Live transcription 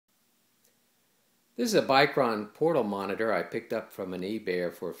This is a Bicron Portal Monitor I picked up from an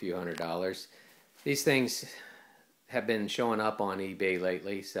eBayer for a few $100s. These things have been showing up on eBay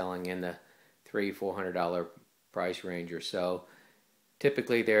lately, selling in the $300–400 price range or so.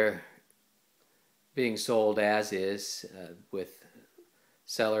 Typically they're being sold as is with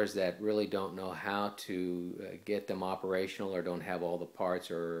sellers that really don't know how to get them operational or don't have all the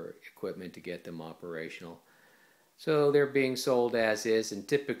parts or equipment to get them operational. So they're being sold as is, and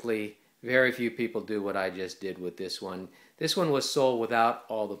typically very few people do what I just did with this one. This one was sold without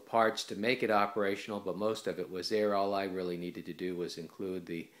all the parts to make it operational, but most of it was there. All I really needed to do was include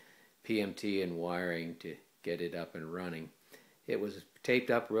the PMT and wiring to get it up and running. It was taped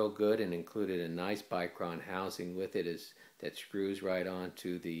up real good and included a nice Bicron housing with it that screws right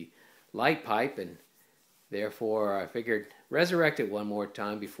onto the light pipe, and therefore I figured resurrect it one more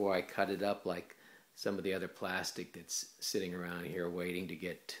time before I cut it up like some of the other plastic that's sitting around here waiting to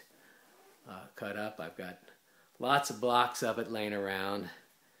get cut up. I've got lots of blocks of it laying around,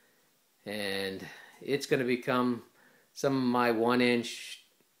 and it's going to become some of my 1 inch,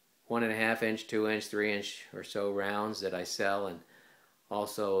 1.5 inch, 2 inch, 3 inch or so rounds that I sell, and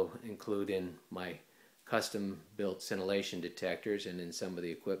also include in my custom built scintillation detectors and in some of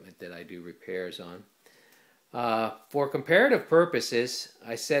the equipment that I do repairs on. For comparative purposes,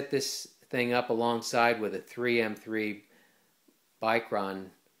 I set this thing up alongside with a 3M3 Bicron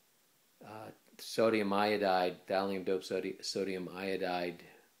sodium iodide, thallium dope sodium iodide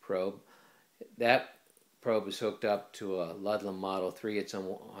probe. That probe is hooked up to a Ludlam Model 3. It's on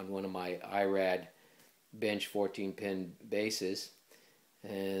one of my iRad bench 14-pin bases,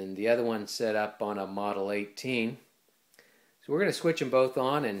 and the other one set up on a Model 18. So we're going to switch them both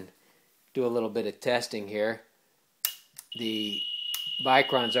on and do a little bit of testing here. The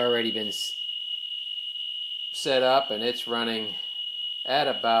Bicron's already been set up, and it's running at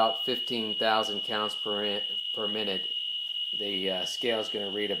about 15,000 counts per minute. The scale is going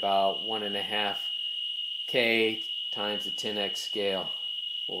to read about 1.5K times the 10x scale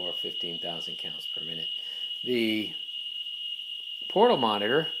for 15,000 counts per minute. The portal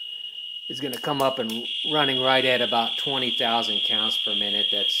monitor is going to come up and running right at about 20,000 counts per minute.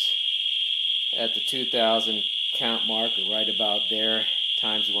 That's at the 2,000 count mark, right about there,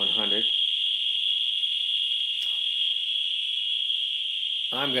 times 100.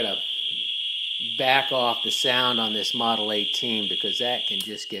 I'm going to back off the sound on this Model 18 because that can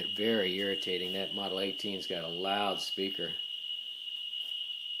just get very irritating. That Model 18's got a loud speaker.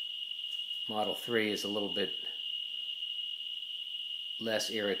 Model 3 is a little bit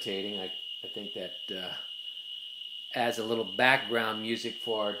less irritating. I think that adds a little background music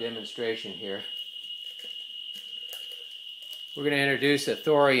for our demonstration here. We're going to introduce a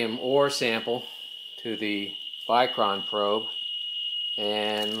thorium ore sample to the Bicron probe.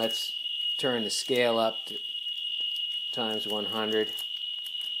 And let's turn the scale up to times 100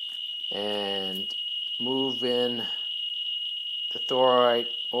 and move in the thorite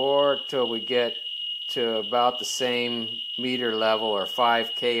ore till we get to about the same meter level, or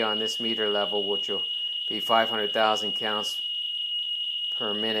 5K on this meter level, which will be 500,000 counts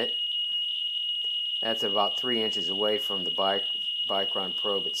per minute. That's about 3 inches away from the Bicron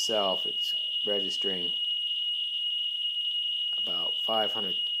probe itself. It's registering about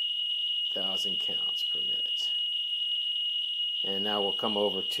 500,000 counts per minute. And now we'll come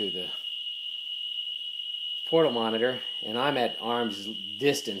over to the portal monitor, and I'm at arm's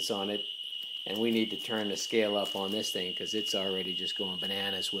distance on it, and we need to turn the scale up on this thing because it's already just going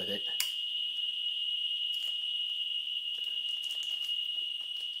bananas with it.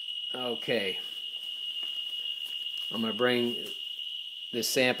 Okay, I'm going to bring this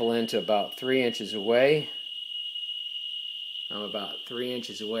sample into about 3 inches away. I'm about 3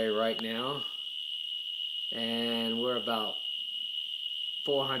 inches away right now, and we're about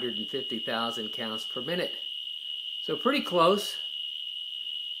 450,000 counts per minute. So pretty close.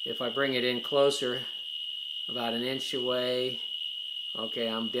 If I bring it in closer, about an inch away, okay,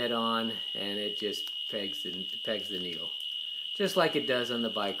 I'm dead on, and it just pegs the needle, just like it does on the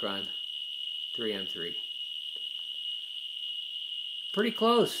Bicron 3M3. Pretty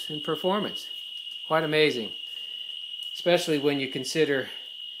close in performance. Quite amazing. Especially when you consider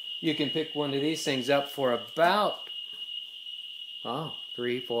you can pick one of these things up for about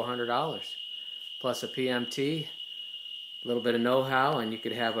 $300–400 plus a PMT, a little bit of know-how, and you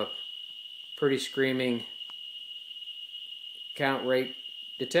could have a pretty screaming count rate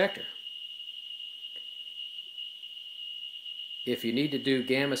detector. If you need to do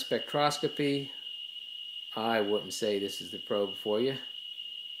gamma spectroscopy, I wouldn't say this is the probe for you.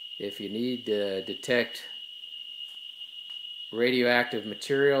 If you need to detect radioactive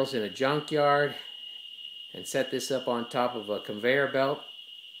materials in a junkyard and set this up on top of a conveyor belt,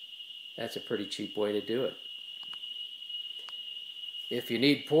 that's a pretty cheap way to do it. If you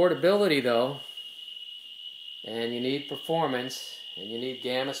need portability though, and you need performance, and you need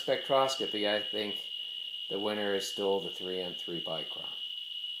gamma spectroscopy, I think the winner is still the 3M3 Bicron.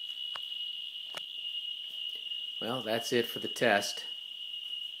 Well, that's it for the test.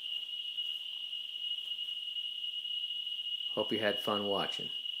 Hope you had fun watching.